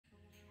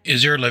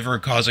Is your liver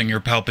causing your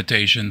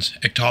palpitations,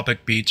 ectopic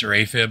beats, or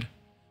AFib?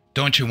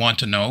 Don't you want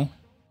to know?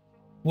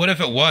 What if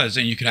it was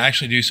and you could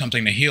actually do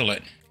something to heal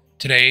it?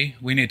 Today,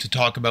 we need to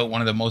talk about one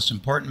of the most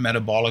important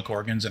metabolic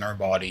organs in our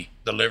body,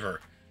 the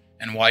liver,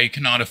 and why you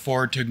cannot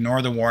afford to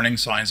ignore the warning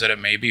signs that it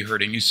may be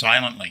hurting you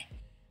silently.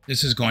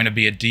 This is going to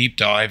be a deep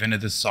dive into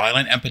the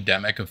silent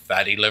epidemic of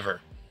fatty liver.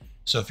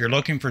 So if you're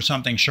looking for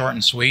something short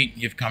and sweet,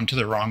 you've come to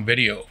the wrong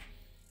video.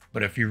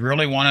 But if you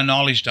really want a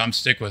knowledge dump,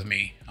 stick with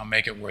me. I'll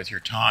make it worth your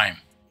time.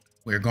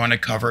 We're going to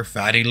cover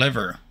fatty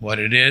liver, what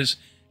it is,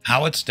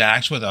 how it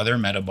stacks with other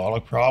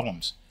metabolic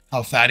problems,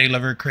 how fatty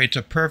liver creates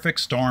a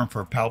perfect storm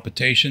for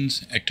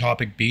palpitations,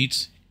 ectopic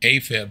beats,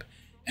 AFib,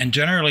 and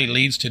generally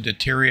leads to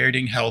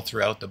deteriorating health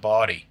throughout the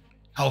body,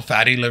 how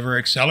fatty liver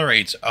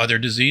accelerates other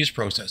disease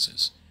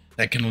processes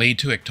that can lead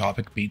to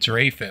ectopic beats or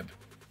AFib,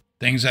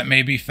 things that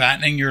may be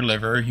fattening your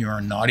liver you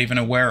are not even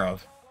aware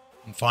of,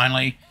 and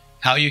finally,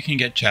 how you can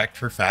get checked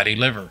for fatty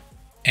liver,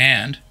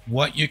 and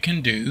what you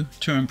can do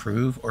to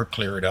improve or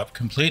clear it up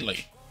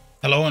completely.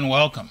 Hello and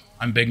welcome.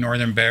 I'm Big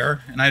Northern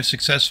Bear, and I've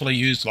successfully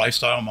used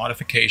lifestyle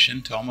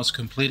modification to almost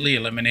completely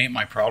eliminate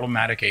my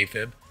problematic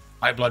AFib,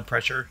 high blood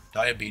pressure,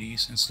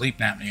 diabetes, and sleep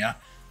apnea,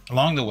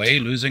 along the way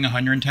losing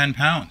 110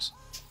 pounds.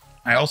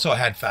 I also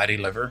had fatty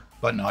liver,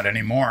 but not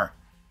anymore.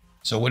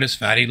 So what is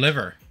fatty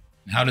liver?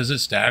 And how does it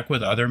stack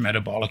with other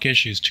metabolic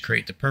issues to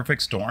create the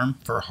perfect storm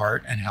for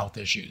heart and health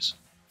issues?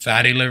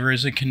 Fatty liver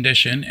is a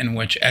condition in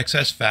which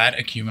excess fat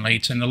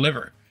accumulates in the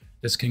liver.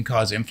 This can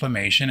cause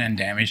inflammation and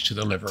damage to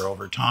the liver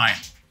over time.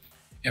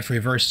 If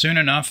reversed soon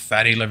enough,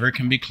 fatty liver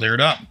can be cleared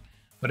up.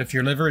 But if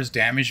your liver is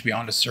damaged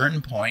beyond a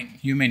certain point,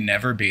 you may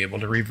never be able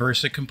to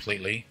reverse it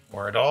completely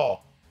or at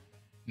all.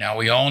 Now,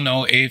 we all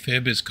know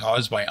AFib is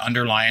caused by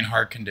underlying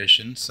heart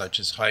conditions such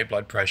as high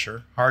blood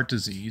pressure, heart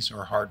disease,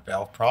 or heart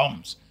valve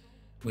problems.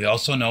 We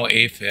also know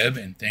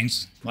AFib and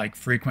things like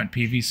frequent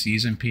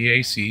PVCs and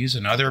PACs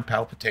and other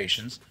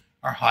palpitations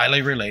are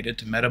highly related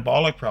to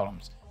metabolic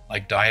problems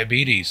like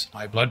diabetes,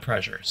 high blood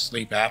pressure,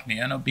 sleep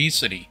apnea, and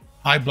obesity.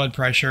 High blood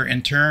pressure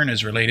in turn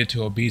is related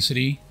to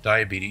obesity,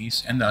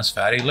 diabetes, and thus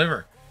fatty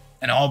liver,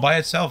 and all by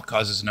itself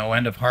causes no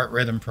end of heart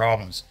rhythm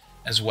problems,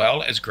 as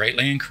well as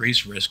greatly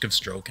increased risk of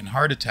stroke and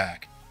heart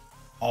attack.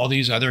 All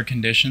these other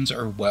conditions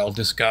are well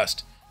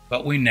discussed,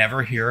 but we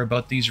never hear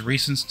about these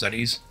recent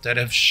studies that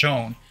have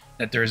shown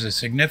that there is a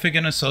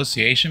significant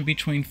association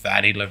between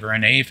fatty liver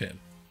and AFib.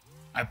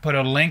 I put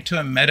a link to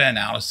a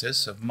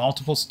meta-analysis of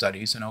multiple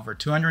studies and over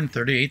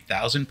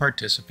 238,000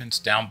 participants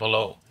down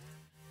below.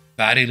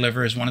 Fatty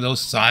liver is one of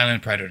those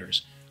silent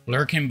predators,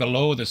 lurking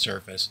below the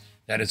surface,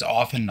 that is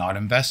often not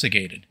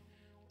investigated.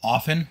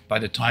 Often, by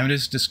the time it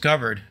is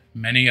discovered,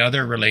 many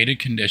other related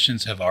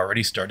conditions have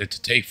already started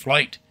to take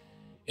flight.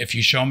 If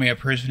you show me a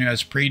person who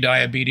has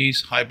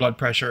pre-diabetes, high blood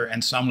pressure,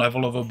 and some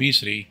level of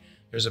obesity,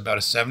 there's about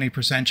a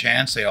 70%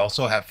 chance they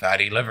also have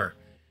fatty liver.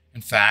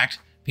 In fact,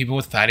 people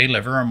with fatty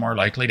liver are more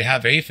likely to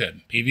have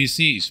AFib,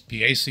 PVCs,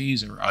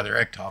 PACs, or other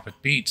ectopic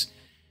beats,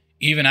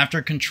 even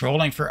after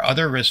controlling for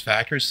other risk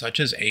factors such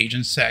as age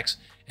and sex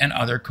and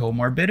other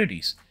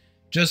comorbidities.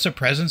 Just the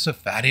presence of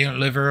fatty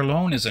liver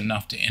alone is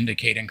enough to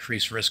indicate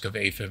increased risk of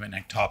AFib and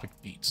ectopic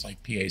beats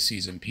like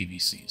PACs and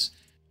PVCs.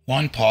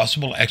 One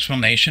possible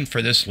explanation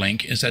for this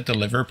link is that the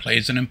liver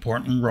plays an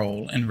important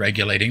role in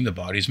regulating the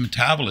body's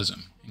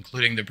metabolism,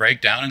 including the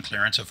breakdown and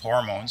clearance of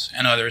hormones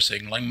and other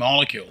signaling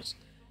molecules.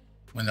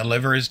 When the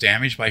liver is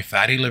damaged by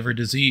fatty liver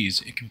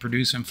disease, it can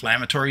produce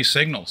inflammatory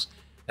signals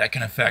that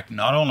can affect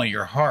not only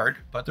your heart,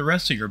 but the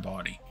rest of your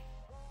body.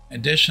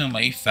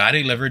 Additionally,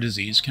 fatty liver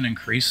disease can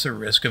increase the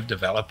risk of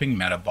developing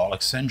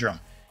metabolic syndrome,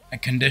 a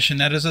condition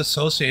that is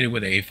associated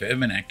with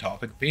AFib and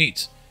ectopic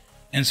beats.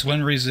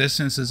 Insulin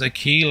resistance is a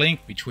key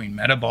link between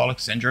metabolic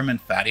syndrome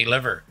and fatty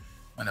liver.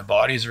 When the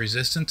body is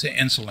resistant to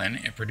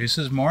insulin, it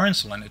produces more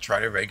insulin to try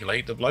to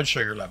regulate the blood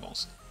sugar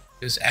levels.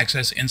 This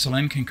excess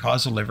insulin can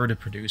cause the liver to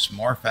produce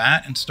more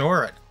fat and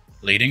store it,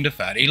 leading to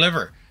fatty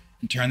liver.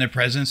 In turn, the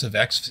presence of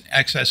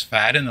excess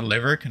fat in the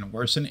liver can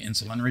worsen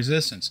insulin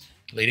resistance,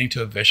 leading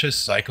to a vicious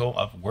cycle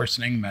of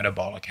worsening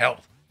metabolic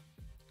health.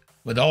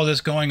 With all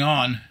this going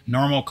on,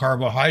 normal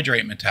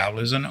carbohydrate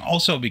metabolism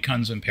also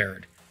becomes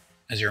impaired.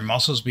 As your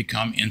muscles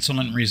become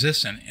insulin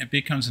resistant, it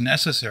becomes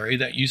necessary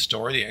that you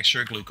store the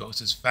extra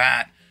glucose as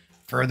fat,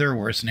 further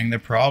worsening the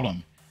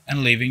problem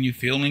and leaving you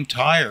feeling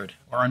tired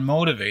or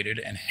unmotivated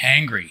and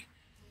hangry.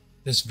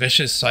 This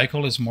vicious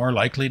cycle is more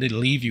likely to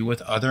leave you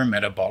with other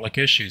metabolic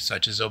issues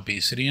such as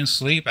obesity and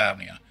sleep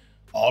apnea,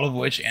 all of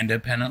which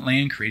independently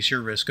increase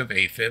your risk of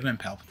AFib and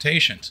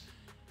palpitations.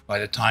 By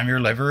the time your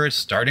liver is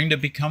starting to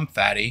become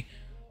fatty,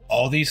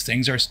 all these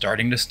things are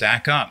starting to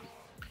stack up.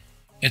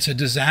 It's a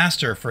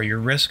disaster for your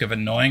risk of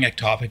annoying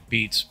ectopic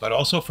beats, but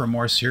also for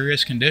more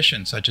serious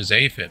conditions such as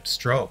AFib,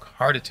 stroke,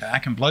 heart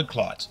attack, and blood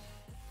clots.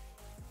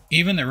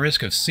 Even the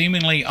risk of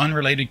seemingly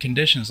unrelated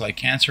conditions like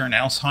cancer and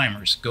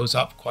Alzheimer's goes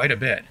up quite a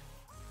bit.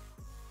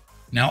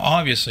 Now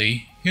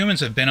obviously,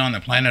 humans have been on the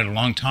planet a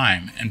long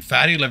time, and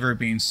fatty liver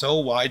being so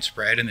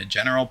widespread in the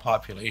general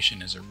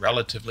population is a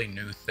relatively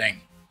new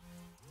thing.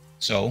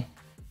 So,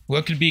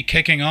 What could be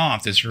kicking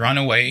off this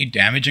runaway,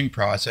 damaging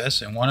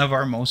process in one of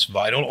our most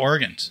vital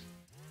organs?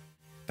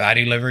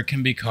 Fatty liver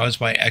can be caused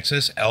by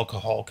excess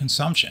alcohol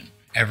consumption.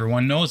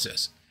 Everyone knows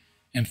this.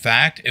 In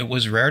fact, it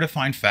was rare to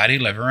find fatty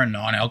liver in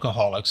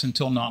non-alcoholics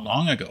until not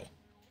long ago.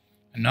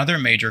 Another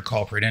major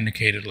culprit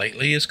indicated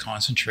lately is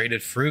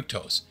concentrated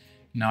fructose.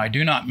 Now, I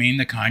do not mean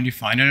the kind you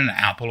find in an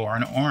apple or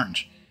an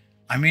orange.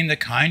 I mean the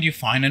kind you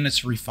find in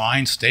its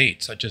refined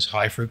state, such as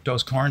high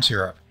fructose corn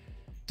syrup.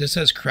 This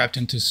has crept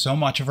into so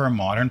much of our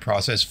modern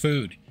processed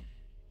food.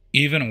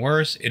 Even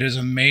worse, it is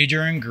a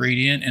major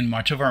ingredient in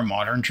much of our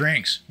modern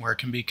drinks, where it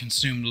can be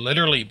consumed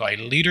literally by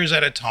liters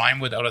at a time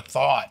without a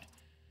thought.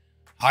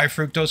 High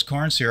fructose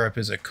corn syrup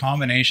is a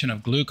combination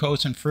of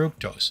glucose and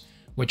fructose,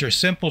 which are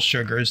simple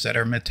sugars that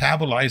are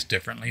metabolized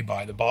differently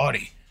by the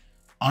body.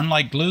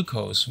 Unlike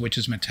glucose, which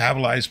is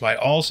metabolized by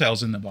all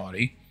cells in the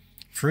body,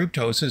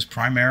 fructose is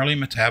primarily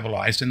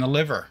metabolized in the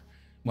liver.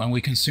 When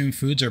we consume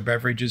foods or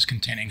beverages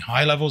containing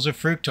high levels of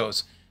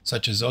fructose,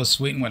 such as those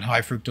sweetened with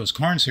high fructose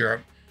corn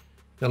syrup,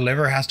 the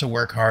liver has to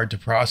work hard to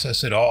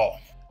process it all.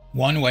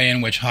 One way in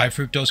which high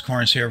fructose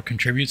corn syrup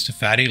contributes to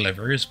fatty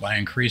liver is by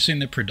increasing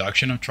the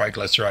production of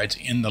triglycerides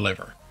in the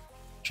liver.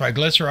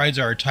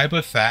 Triglycerides are a type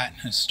of fat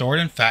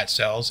stored in fat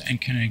cells and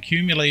can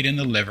accumulate in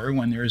the liver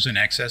when there is an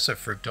excess of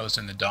fructose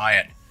in the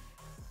diet.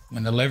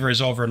 When the liver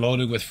is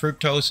overloaded with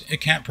fructose, it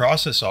can't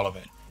process all of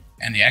it,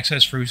 and the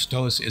excess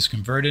fructose is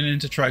converted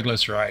into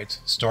triglycerides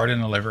stored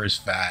in the liver as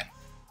fat.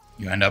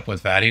 You end up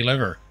with fatty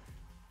liver.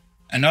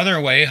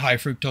 Another way high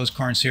fructose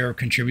corn syrup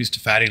contributes to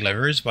fatty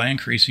liver is by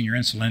increasing your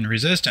insulin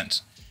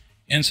resistance.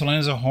 Insulin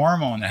is a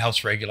hormone that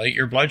helps regulate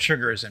your blood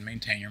sugars and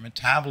maintain your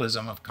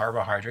metabolism of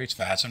carbohydrates,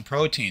 fats, and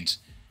proteins.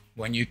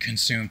 When you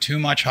consume too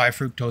much high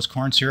fructose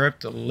corn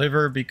syrup, the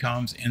liver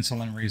becomes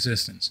insulin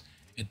resistant.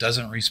 It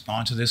doesn't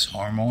respond to this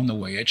hormone the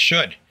way it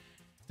should.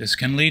 This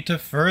can lead to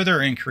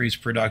further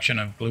increased production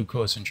of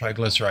glucose and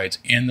triglycerides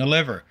in the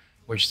liver,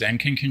 which then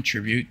can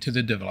contribute to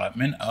the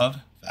development of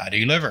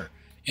fatty liver.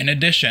 In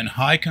addition,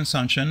 high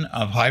consumption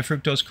of high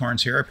fructose corn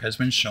syrup has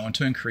been shown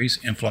to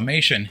increase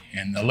inflammation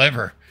in the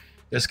liver.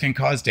 This can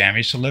cause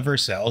damage to liver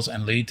cells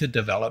and lead to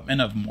development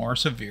of more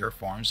severe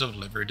forms of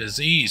liver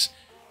disease.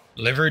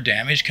 Liver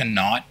damage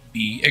cannot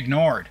be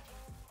ignored.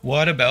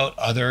 What about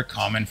other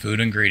common food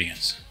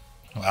ingredients?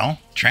 Well,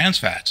 trans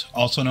fats,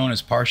 also known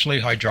as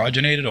partially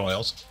hydrogenated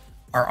oils,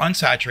 are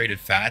unsaturated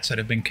fats that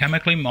have been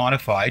chemically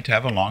modified to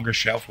have a longer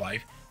shelf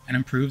life and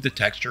improve the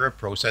texture of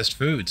processed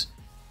foods.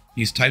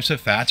 These types of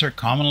fats are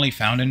commonly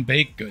found in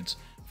baked goods,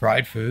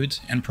 fried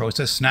foods, and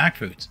processed snack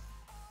foods.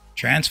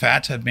 Trans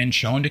fats have been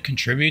shown to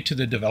contribute to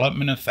the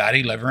development of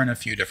fatty liver in a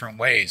few different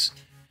ways.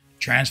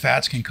 Trans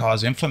fats can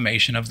cause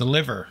inflammation of the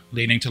liver,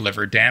 leading to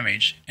liver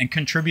damage and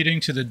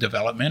contributing to the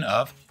development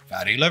of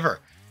fatty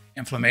liver.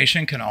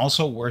 Inflammation can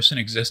also worsen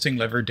existing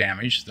liver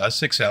damage,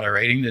 thus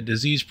accelerating the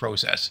disease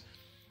process.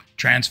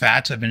 Trans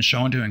fats have been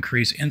shown to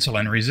increase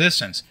insulin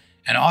resistance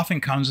and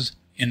often comes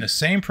in the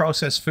same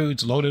processed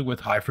foods loaded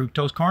with high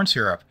fructose corn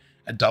syrup,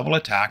 a double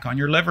attack on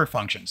your liver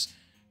functions.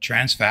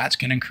 Trans fats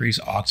can increase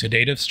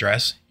oxidative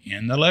stress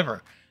in the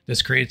liver.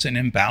 This creates an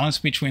imbalance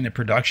between the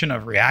production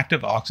of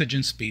reactive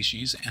oxygen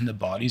species and the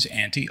body's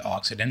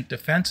antioxidant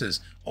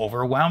defenses,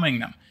 overwhelming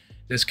them.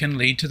 This can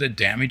lead to the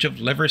damage of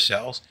liver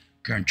cells,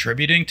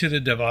 contributing to the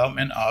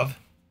development of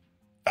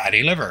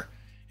fatty liver.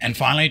 And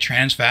finally,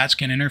 trans fats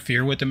can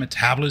interfere with the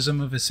metabolism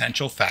of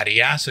essential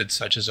fatty acids,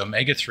 such as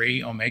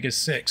omega-3,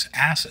 omega-6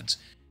 acids.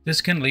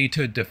 This can lead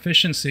to a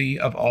deficiency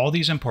of all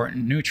these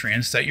important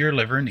nutrients that your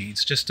liver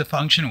needs just to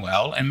function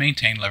well and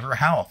maintain liver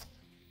health.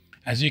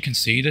 As you can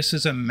see, this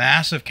is a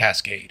massive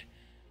cascade,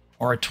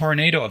 or a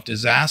tornado of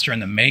disaster in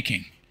the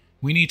making.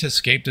 We need to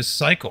escape this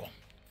cycle.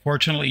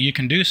 Fortunately, you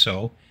can do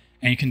so,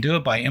 and you can do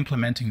it by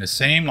implementing the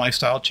same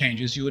lifestyle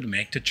changes you would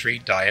make to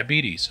treat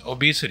diabetes,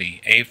 obesity,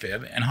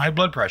 AFib, and high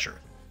blood pressure.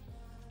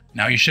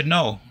 Now you should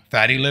know,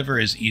 fatty liver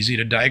is easy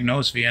to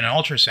diagnose via an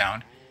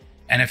ultrasound,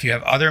 and if you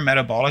have other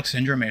metabolic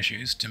syndrome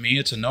issues, to me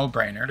it's a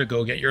no-brainer to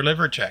go get your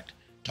liver checked.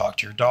 Talk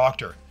to your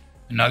doctor.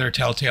 Another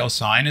telltale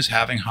sign is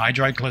having high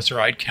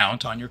triglyceride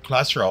count on your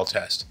cholesterol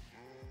test.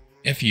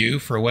 If you,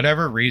 for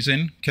whatever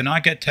reason,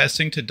 cannot get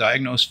testing to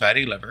diagnose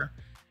fatty liver,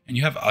 and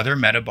you have other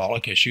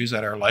metabolic issues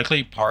that are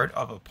likely part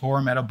of a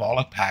poor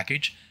metabolic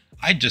package,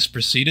 I'd just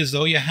proceed as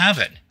though you have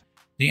it.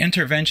 The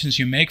interventions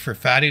you make for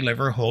fatty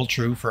liver hold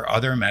true for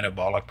other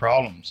metabolic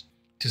problems.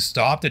 To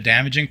stop the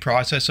damaging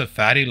process of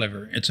fatty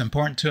liver, it's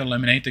important to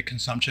eliminate the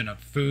consumption of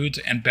foods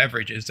and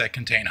beverages that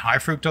contain high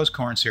fructose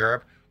corn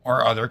syrup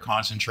or other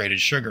concentrated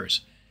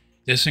sugars.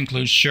 This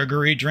includes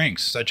sugary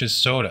drinks such as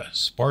soda,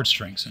 sports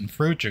drinks, and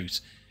fruit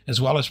juice,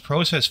 as well as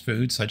processed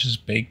foods such as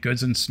baked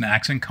goods and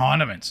snacks and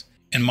condiments.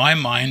 In my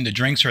mind, the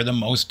drinks are the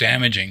most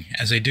damaging,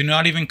 as they do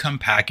not even come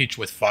packaged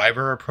with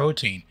fiber or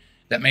protein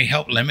that may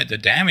help limit the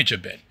damage a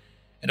bit.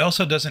 It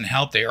also doesn't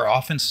help they are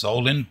often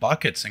sold in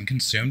buckets and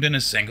consumed in a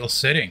single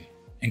sitting.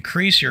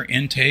 Increase your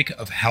intake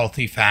of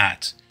healthy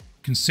fats.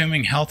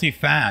 Consuming healthy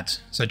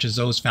fats, such as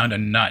those found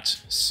in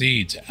nuts,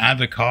 seeds,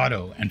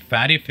 avocado, and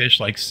fatty fish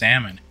like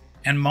salmon,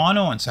 And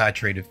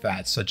monounsaturated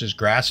fats such as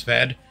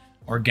grass-fed,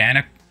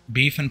 organic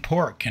beef and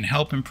pork can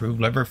help improve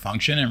liver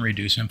function and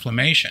reduce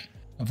inflammation.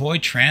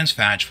 Avoid trans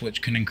fats,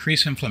 which can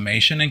increase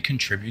inflammation and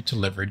contribute to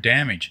liver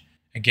damage.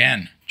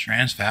 Again,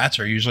 trans fats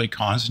are usually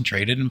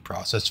concentrated in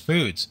processed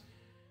foods.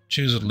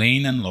 Choose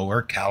lean and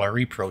lower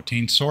calorie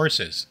protein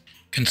sources.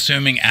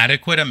 Consuming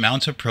adequate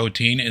amounts of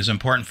protein is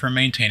important for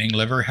maintaining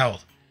liver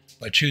health,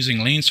 but choosing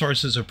lean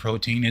sources of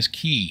protein is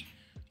key.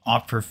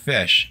 Opt for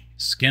fish,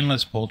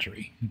 skinless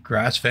poultry,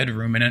 grass-fed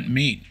ruminant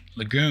meat,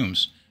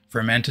 legumes,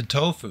 fermented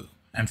tofu,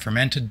 and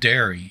fermented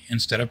dairy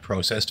instead of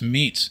processed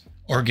meats.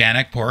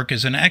 Organic pork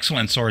is an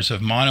excellent source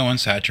of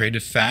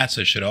monounsaturated fats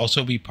that should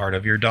also be part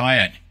of your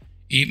diet.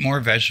 Eat more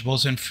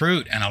vegetables and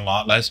fruit and a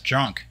lot less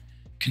junk.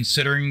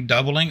 Considering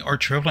doubling or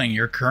tripling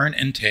your current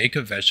intake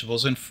of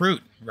vegetables and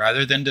fruit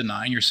rather than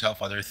denying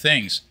yourself other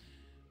things.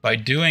 By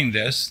doing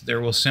this, there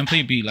will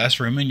simply be less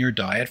room in your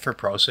diet for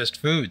processed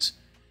foods.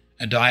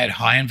 A diet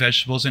high in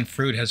vegetables and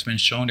fruit has been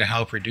shown to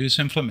help reduce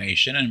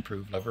inflammation and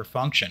improve liver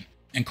function.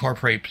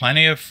 Incorporate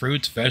plenty of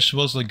fruits,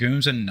 vegetables,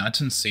 legumes, and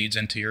nuts and seeds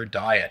into your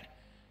diet.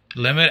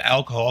 Limit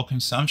alcohol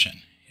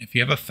consumption. If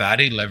you have a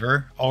fatty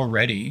liver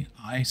already,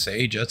 I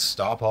say just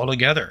stop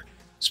altogether,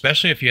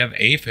 especially if you have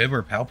AFib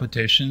or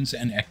palpitations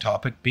and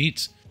ectopic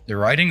beats. The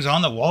writing's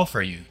on the wall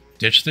for you.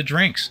 Ditch the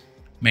drinks.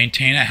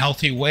 Maintain a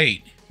healthy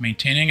weight.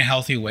 Maintaining a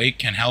healthy weight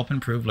can help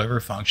improve liver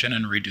function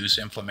and reduce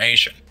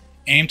inflammation.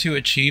 Aim to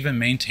achieve and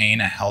maintain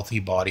a healthy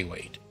body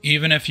weight.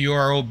 Even if you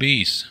are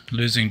obese,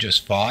 losing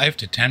just 5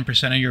 to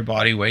 10% of your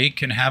body weight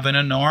can have an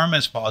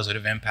enormous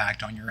positive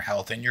impact on your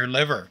health and your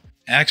liver.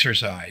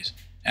 Exercise.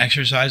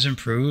 Exercise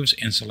improves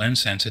insulin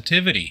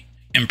sensitivity.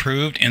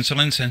 Improved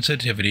insulin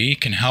sensitivity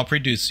can help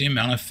reduce the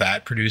amount of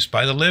fat produced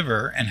by the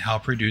liver and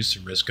help reduce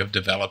the risk of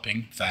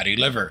developing fatty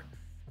liver.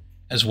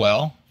 As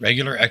well,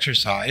 regular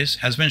exercise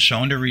has been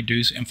shown to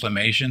reduce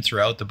inflammation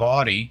throughout the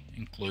body,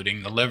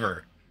 including the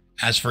liver.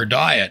 As for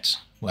diets,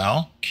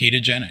 well,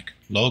 ketogenic,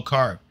 low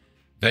carb,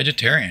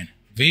 vegetarian,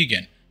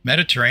 vegan,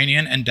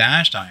 Mediterranean, and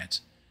DASH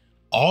diets.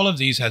 All of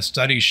these have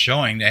studies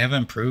showing they have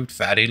improved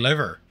fatty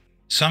liver.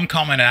 Some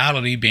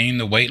commonality being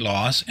the weight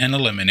loss and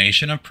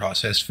elimination of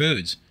processed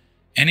foods.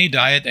 Any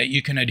diet that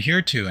you can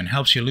adhere to and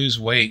helps you lose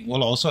weight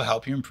will also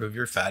help you improve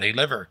your fatty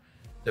liver.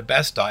 The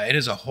best diet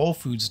is a whole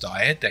foods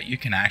diet that you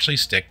can actually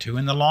stick to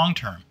in the long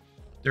term.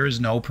 There is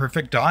no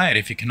perfect diet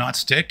if you cannot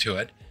stick to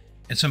it.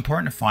 It's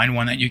important to find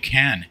one that you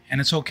can, and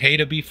it's okay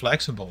to be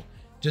flexible.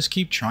 Just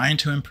keep trying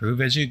to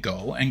improve as you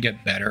go and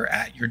get better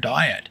at your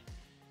diet.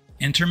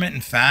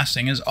 Intermittent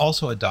fasting is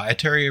also a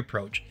dietary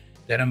approach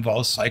that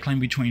involves cycling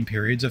between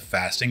periods of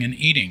fasting and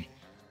eating.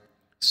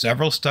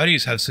 Several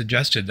studies have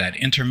suggested that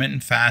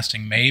intermittent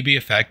fasting may be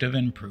effective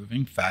in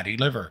improving fatty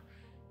liver.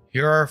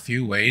 Here are a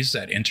few ways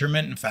that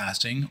intermittent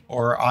fasting,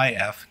 or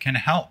IF, can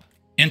help.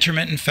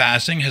 Intermittent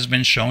fasting has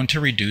been shown to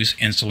reduce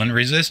insulin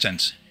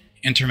resistance.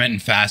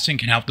 Intermittent fasting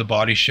can help the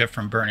body shift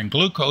from burning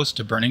glucose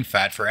to burning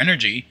fat for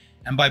energy,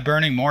 and by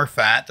burning more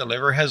fat, the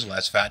liver has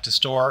less fat to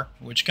store,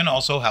 which can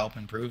also help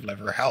improve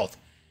liver health.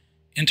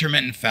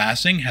 Intermittent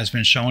fasting has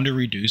been shown to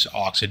reduce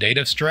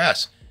oxidative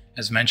stress.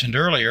 As mentioned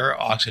earlier,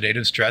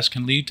 oxidative stress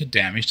can lead to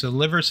damage to the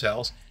liver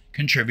cells,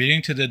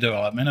 contributing to the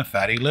development of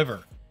fatty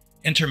liver.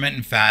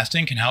 Intermittent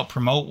fasting can help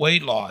promote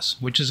weight loss,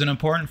 which is an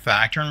important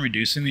factor in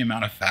reducing the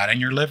amount of fat in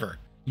your liver.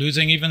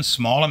 Losing even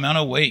small amount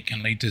of weight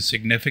can lead to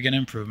significant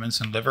improvements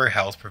in liver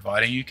health,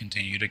 providing you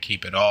continue to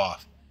keep it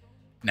off.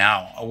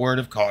 Now, a word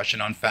of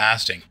caution on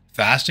fasting.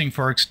 Fasting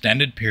for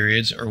extended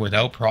periods or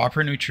without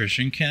proper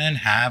nutrition can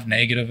have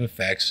negative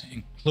effects,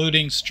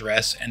 including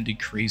stress and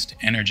decreased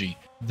energy.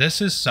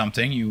 This is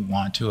something you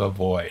want to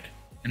avoid.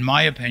 In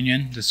my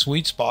opinion, the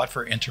sweet spot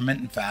for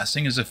intermittent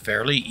fasting is a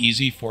fairly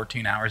easy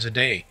 14 hours a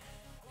day.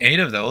 8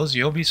 of those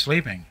you'll be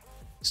sleeping.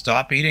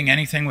 Stop eating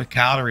anything with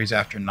calories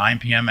after 9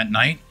 p.m. at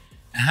night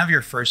and have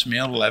your first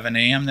meal at 11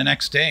 a.m. the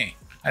next day.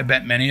 I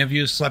bet many of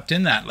you slept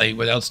in that late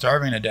without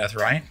starving to death,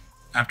 right?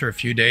 After a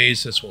few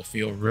days, this will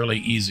feel really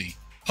easy.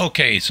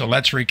 Okay, so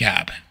let's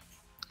recap.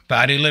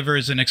 Fatty liver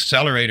is an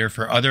accelerator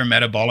for other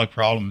metabolic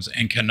problems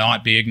and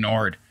cannot be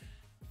ignored.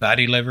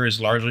 Fatty liver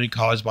is largely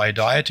caused by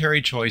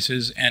dietary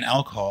choices and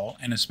alcohol,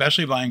 and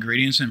especially by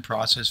ingredients in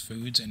processed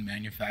foods and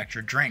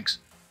manufactured drinks.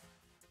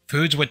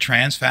 Foods with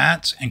trans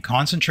fats and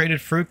concentrated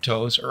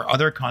fructose or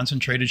other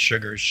concentrated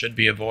sugars should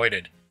be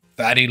avoided.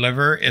 Fatty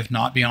liver, if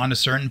not beyond a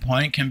certain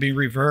point, can be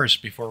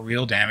reversed before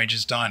real damage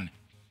is done.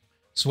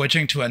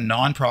 Switching to a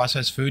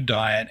non-processed food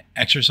diet,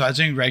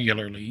 exercising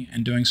regularly,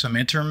 and doing some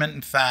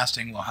intermittent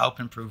fasting will help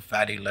improve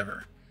fatty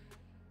liver.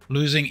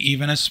 Losing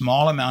even a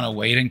small amount of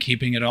weight and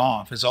keeping it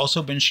off has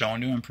also been shown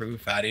to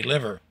improve fatty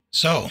liver.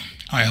 So,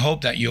 I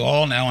hope that you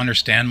all now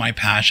understand my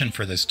passion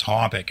for this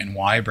topic and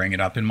why I bring it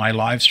up in my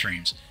live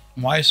streams,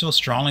 and why I so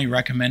strongly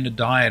recommend a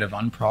diet of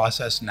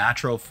unprocessed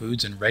natural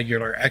foods and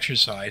regular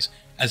exercise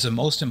as the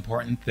most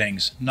important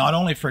things, not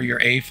only for your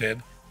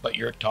AFib, but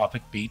your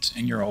ectopic beats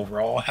and your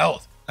overall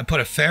health. I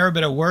put a fair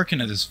bit of work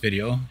into this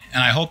video,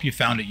 and I hope you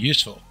found it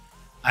useful.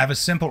 I have a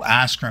simple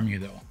ask from you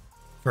though.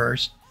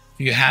 First,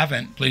 if you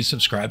haven't, please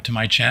subscribe to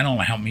my channel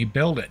and help me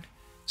build it.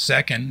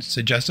 Second,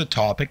 suggest a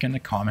topic in the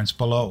comments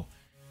below.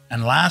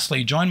 And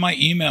lastly, join my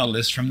email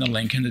list from the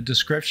link in the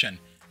description.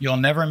 You'll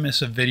never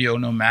miss a video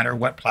no matter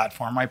what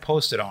platform I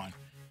post it on.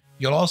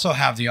 You'll also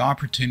have the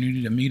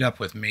opportunity to meet up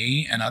with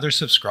me and other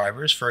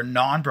subscribers for a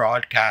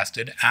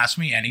non-broadcasted Ask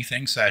Me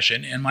Anything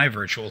session in my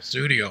virtual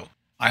studio.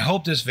 I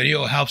hope this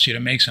video helps you to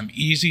make some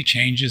easy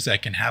changes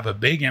that can have a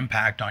big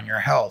impact on your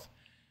health.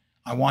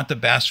 I want the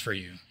best for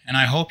you, and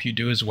I hope you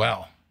do as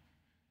well.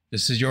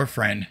 This is your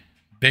friend,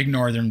 Big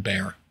Northern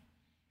Bear.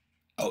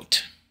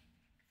 Out.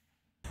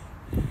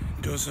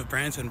 Joseph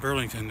Branson,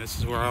 Burlington. This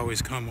is where I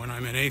always come when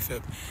I'm in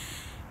AFIB.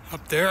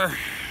 Up there,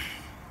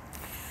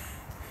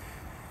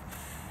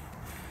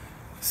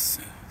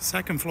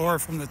 second floor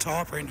from the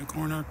top, right in the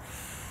corner,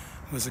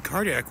 was the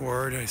cardiac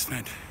ward. I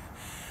spent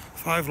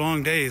 5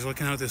 long days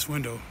looking out this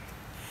window.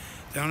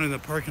 Down in the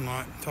parking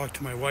lot, talked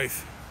to my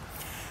wife,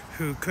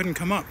 who couldn't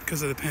come up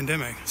because of the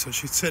pandemic. So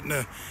she'd sit in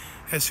a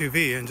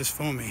SUV and just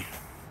phone me.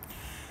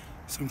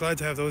 So I'm glad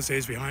to have those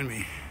days behind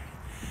me.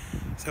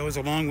 So that was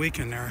a long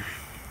weekend there.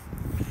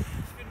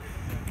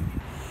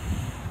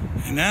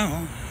 And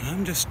now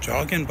I'm just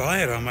jogging by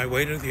it on my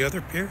way to the other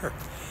pier.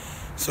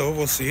 So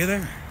we'll see you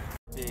there.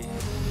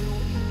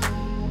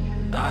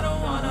 I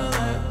don't wanna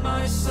let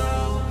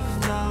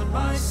myself down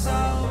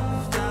myself.